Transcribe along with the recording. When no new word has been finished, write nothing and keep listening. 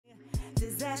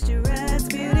Disastrous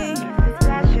beauty.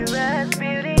 Disastrous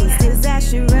beauty. It's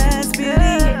disastrous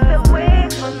beauty. The way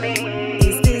for me.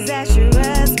 It's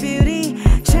disastrous beauty.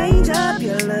 Change up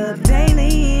your look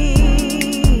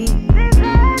daily.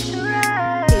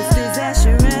 Disastrous. It's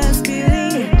disastrous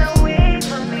beauty. The way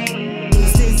for me.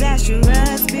 It's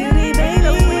disastrous beauty,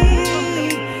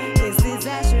 baby. It's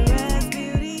disastrous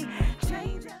beauty.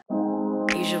 Change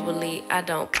up. Usually I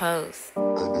don't post.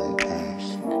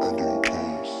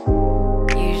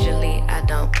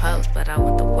 Post, but I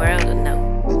want the world to know.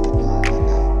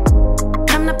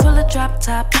 Time to pull the drop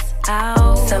tops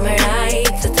out. Summer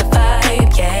nights, it's a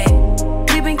vibe, yeah.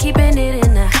 We've been keeping it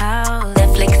in the house.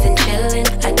 Netflix and chillin',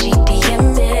 I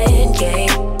GDM'in', yeah.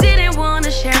 Didn't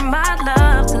wanna share my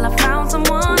love till I found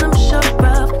someone I'm sure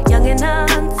of. Young and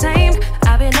untamed,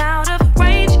 I've been out of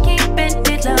range, keeping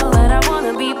it low. But I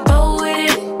wanna be bold with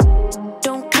it.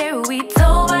 Don't care who we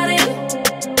told about it.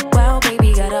 Wow,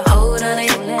 baby, got a hold on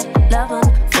it. Let love on.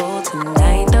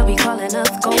 Tonight they'll be calling us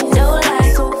gold. No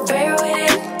lie, so fair with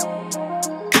it.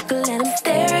 You can let them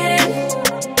stare at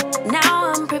it.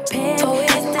 Now I'm prepared for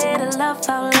it. Instead of love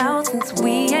out loud, since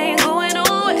we ain't going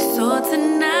nowhere. So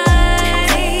tonight,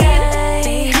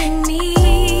 baby,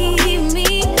 need me.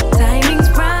 Timing's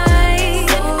right,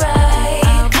 so right.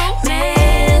 Our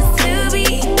romance to be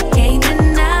can't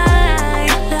deny.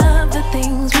 I love the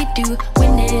things we do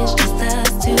when it's just us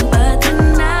two. But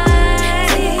tonight.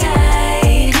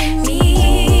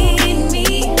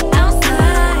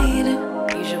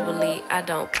 I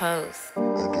don't post.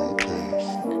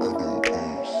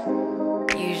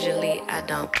 Usually I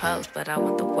don't post, but I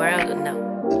want the world to know.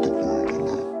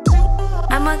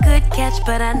 I'm a good catch,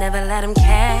 but I never let them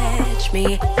catch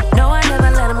me. No, I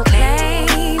never let them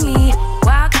claim me.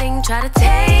 Wild thing try to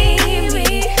tame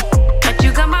me, but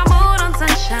you got my mood on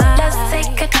sunshine. Let's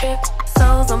take a trip,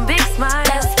 souls on big smile.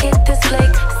 Let's hit this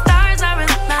lake, stars are in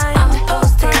line. I'm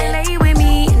posted, lay with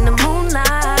me in the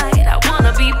moonlight. I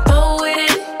wanna be bold with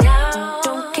it.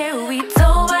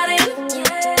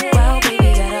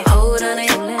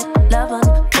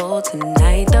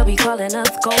 Tonight they'll be calling us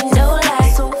gold. No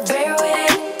lie, so fair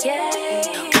with it. Yeah,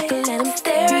 we can let them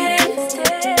stare at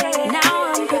it.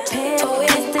 Now I'm prepared for it.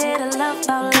 Instead of love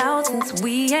out loud, since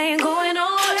we ain't going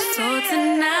nowhere. So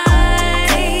tonight,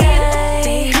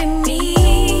 baby,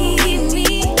 need me.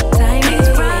 Time is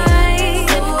right,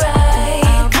 so right.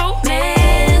 Our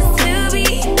romance to be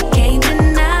can't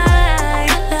deny.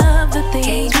 I love the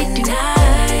things we do.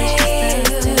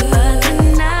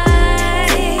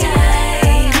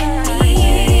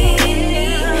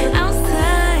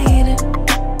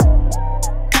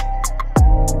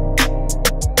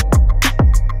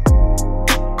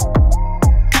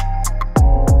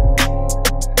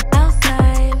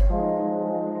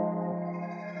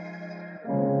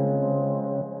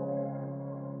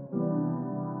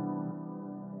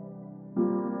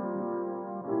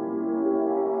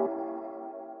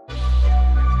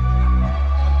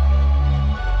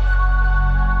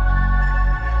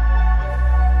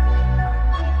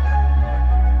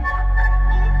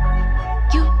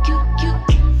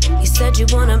 You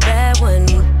want a bad one?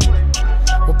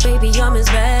 Well, baby, I'm as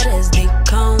bad as they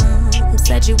come.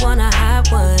 Said you want a hot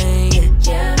one.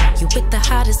 Yeah, you with the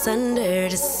hottest under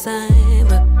the sun.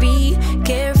 But be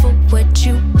careful what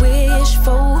you wish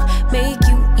for. Make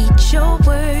you eat your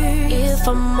words. If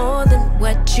I'm more than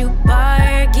what you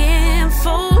bargain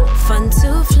for. Fun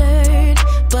to flirt,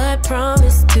 but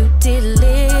promise to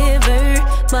deliver.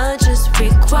 Much is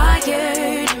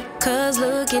required. Cause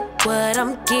look at what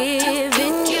I'm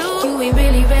giving you. You ain't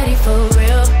really ready for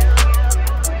real.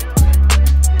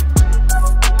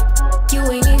 You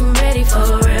ain't even ready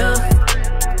for real.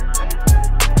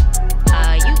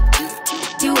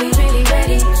 You ain't really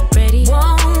ready.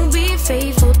 Won't be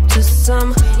faithful to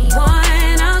someone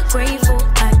ungrateful.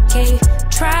 I can't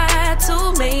try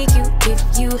to make you if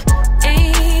you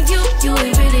ain't you. You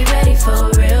ain't really ready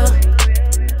for real.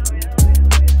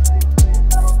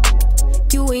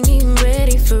 You ain't even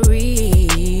ready for real.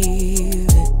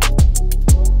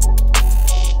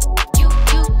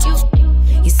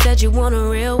 You said you want a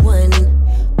real one.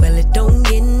 Well, it don't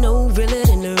get no realer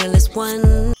than the realest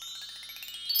one.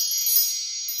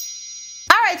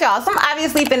 Alright y'all, so I'm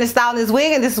obviously finished styling this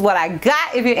wig and this is what I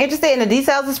got. If you're interested in the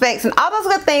details, the specs, and all those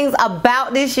good things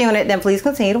about this unit, then please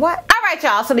continue to watch. Alright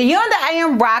y'all, so the unit that I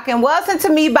am rocking was sent to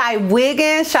me by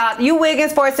Wiggins. Shout out to you,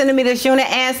 Wiggins, for sending me this unit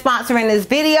and sponsoring this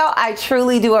video. I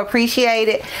truly do appreciate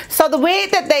it. So the wig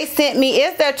that they sent me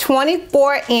is their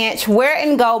 24-inch Wear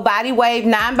and Go Body Wave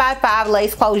 9x5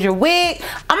 lace closure wig.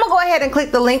 I'm going to go ahead and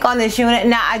click the link on this unit.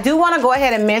 Now I do want to go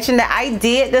ahead and mention that I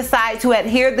did decide to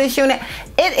adhere this unit.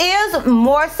 It is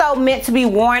more so meant to be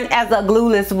worn as a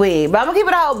glueless wig, but I'm going to keep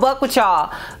it a whole buck with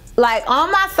y'all. Like on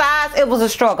my size, it was a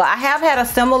struggle. I have had a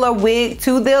similar wig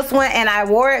to this one and I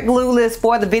wore it glueless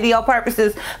for the video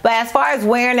purposes, but as far as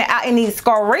wearing it out in these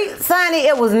streets, honey,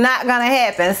 it was not gonna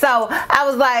happen. So I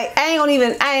was like, I ain't gonna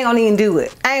even do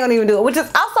it. I ain't gonna even do it, which is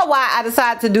also why I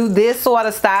decided to do this sort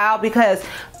of style, because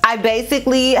I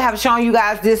basically have shown you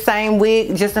guys this same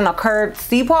wig just in a curved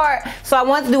C part. So I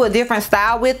wanted to do a different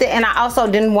style with it, and I also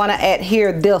didn't want to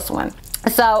adhere this one.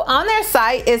 So on their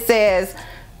site, it says,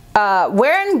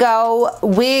 Wear and Go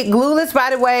wig, glueless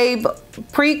body wave,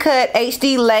 pre-cut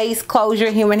HD lace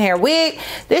closure human hair wig.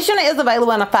 This unit is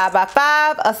available in a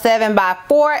 5x5, a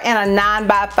 7x4, and a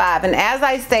 9x5. And as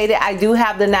I stated, I do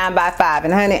have the 9x5.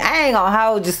 And honey, I ain't gonna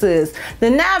hold you, sis. The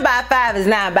 9x5 is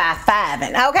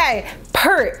 9x5. Okay,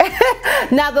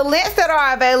 now the lengths that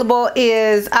are available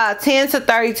is 10 to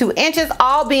 32 inches,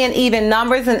 all being even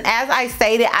numbers. And as I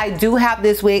stated, I do have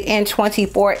this wig in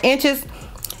 24 inches.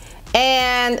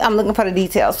 And I'm looking for the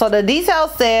details. So the detail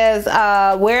says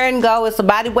Wear and Go. It's a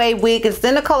body wave wig. It's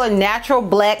in the color natural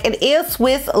black. It is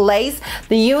Swiss lace.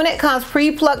 The unit comes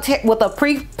pre-plucked with a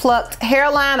pre-plucked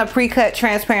hairline, a pre-cut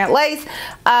transparent lace,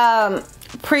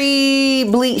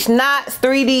 pre-bleached knots,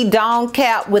 3D dome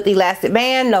cap with elastic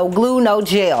band, no glue, no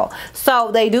gel.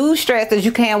 So they do stress that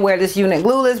you can wear this unit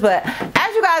glueless, but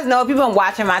as you guys know, if you've been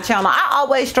watching my channel, I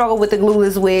always struggle with the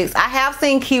glueless wigs. I have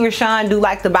seen Kira Sean do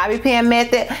like the bobby pin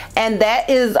method, and that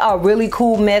is a really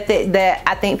cool method that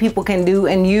I think people can do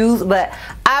and use, but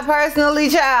I personally,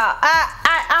 child,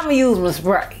 I'm gonna use my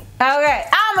spray. Okay,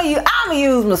 I'm gonna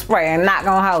use my spray and not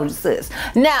gonna hold you, sis.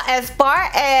 Now, as far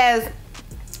as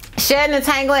shedding and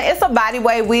tangling, it's a body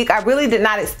wave wig. I really did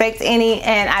not expect any,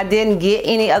 and I didn't get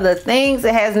any of the things.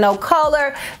 It has no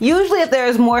color. Usually if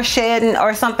there's more shedding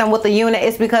or something with the unit,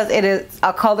 it's because it is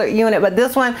a colored unit, but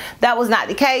this one, that was not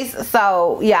the case.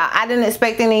 So yeah, I didn't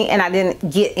expect any and I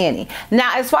didn't get any.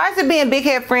 Now, as far as it being big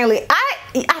head friendly,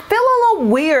 I feel a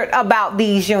little weird about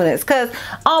these units, because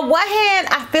on one hand,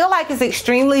 I feel like it's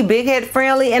extremely big head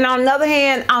friendly, and on the other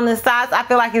hand, on the sides, I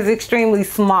feel like it's extremely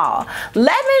small.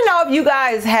 Let me know if you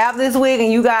guys have this wig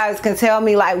and you guys can tell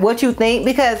me like what you think,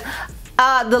 because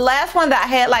the last one that I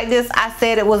had like this, I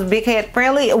said it was big head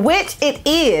friendly, which it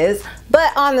is,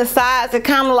 but on the sides it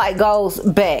kind of like goes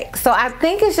back. So I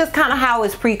think it's just kind of how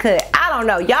it's pre-cut. I don't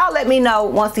know. Y'all let me know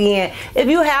once again. If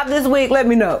you have this wig, let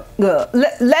me know.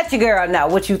 Let your girl know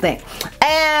what you think.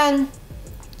 And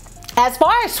as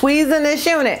far as squeezing this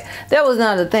unit, there was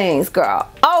none of the things, girl.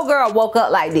 Oh girl woke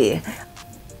up like this.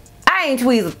 I ain't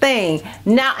tweezed a thing.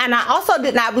 Now, and I also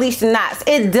did not bleach the knots.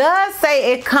 It does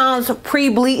say it comes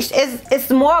pre-bleached. It's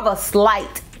more of a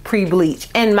slight pre-bleach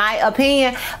in my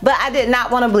opinion, but I did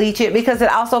not want to bleach it because it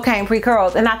also came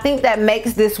pre-curled, and I think that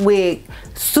makes this wig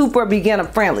super beginner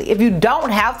friendly. If you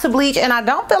don't have to bleach, and I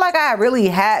don't feel like I really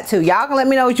had to, y'all can let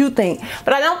me know what you think,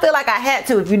 but I don't feel like I had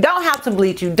to. If you don't have to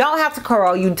bleach, you don't have to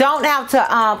curl, you don't have to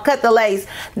cut the lace,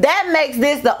 that makes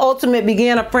this the ultimate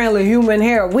beginner friendly human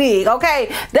hair wig. Okay,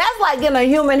 that's like getting a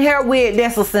human hair wig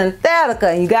that's a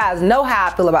synthetica, and you guys know how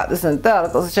I feel about the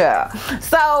syntheticals, child.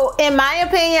 So in my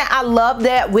opinion, I love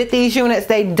that with these units,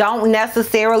 they don't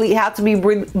necessarily have to be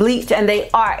bleached, and they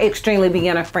are extremely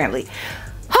beginner friendly.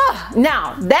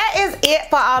 Now, that is it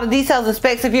for all the details and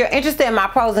specs. If you're interested in my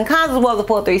pros and cons as well as the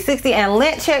full 360 and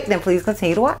lint check, then please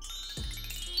continue to watch.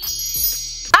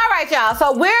 Alright y'all,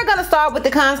 so we're gonna start with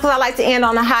the cons because I like to end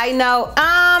on a high note.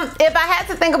 If I had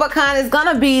to think of a con, it's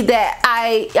gonna be that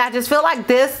I just feel like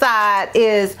this side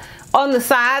is, on the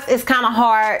sides, it's kind of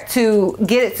hard to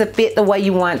get it to fit the way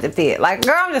you want it to fit. Like,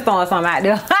 girl, I'm just throwing something out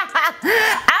there.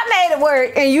 I made it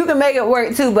work, and you can make it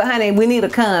work too, but honey, we need a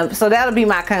con. So that'll be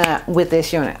my con with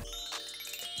this unit.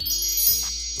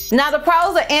 Now, the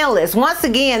pros are endless. Once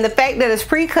again, the fact that it's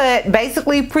pre-cut,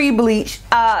 basically pre-bleached,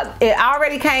 it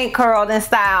already came curled in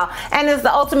style, and it's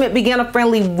the ultimate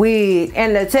beginner-friendly wig,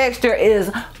 and the texture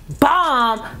is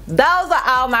bomb. Those are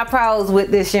all my pros with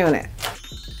this unit.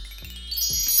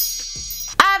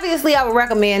 Obviously, I would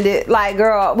recommend it. Like,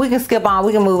 girl, we can skip on,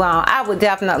 we can move on. I would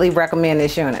definitely recommend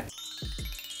this unit.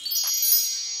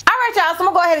 Alright y'all, so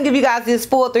I'm gonna go ahead and give you guys this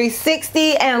full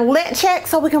 360 and lint check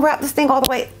so we can wrap this thing all the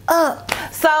way up.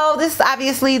 So this is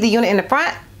obviously the unit in the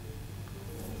front.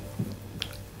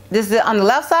 This is it on the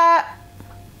left side.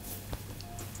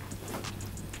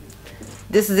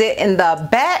 This is it in the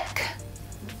back.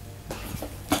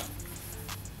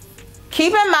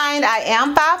 Keep in mind, I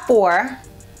am 5'4".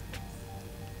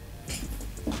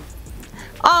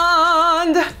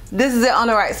 And this is it on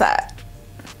the right side.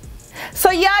 So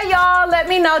yeah, y'all, let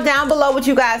me know down below what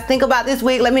you guys think about this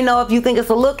wig. Let me know if you think it's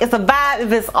a look, it's a vibe,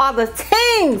 if it's all the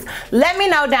things. Let me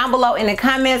know down below in the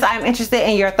comments. I'm interested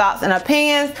in your thoughts and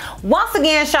opinions. Once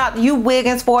again, shout out to you,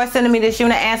 Wiggins, for sending me this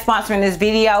unit and sponsoring this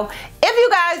video. If you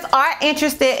guys are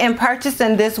interested in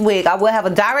purchasing this wig, I will have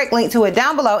a direct link to it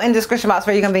down below in the description box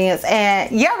for your convenience.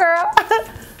 And yeah, girl,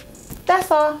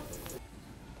 that's all.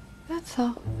 That's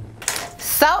all.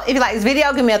 So if you like this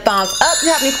video, give me a thumbs up. If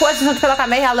you have any questions or feel like I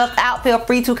may have left out, feel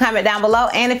free to comment down below.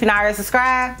 And if you're not already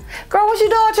subscribed, girl, what you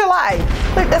doing with your life?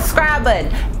 Click the subscribe button.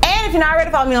 And if you're not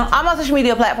already, follow me on all my social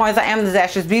media platforms. I am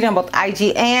DizastrousBeauty on both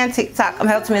IG and TikTok. I'm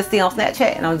HelpToMissD on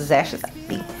Snapchat, and I'm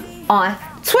DizastrousBeauty on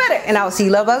Twitter. And I will see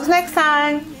you love bugs next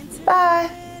time. Bye.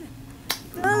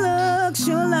 The looks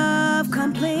you love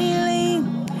completely.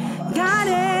 Got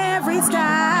every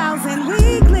styles and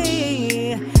weekly.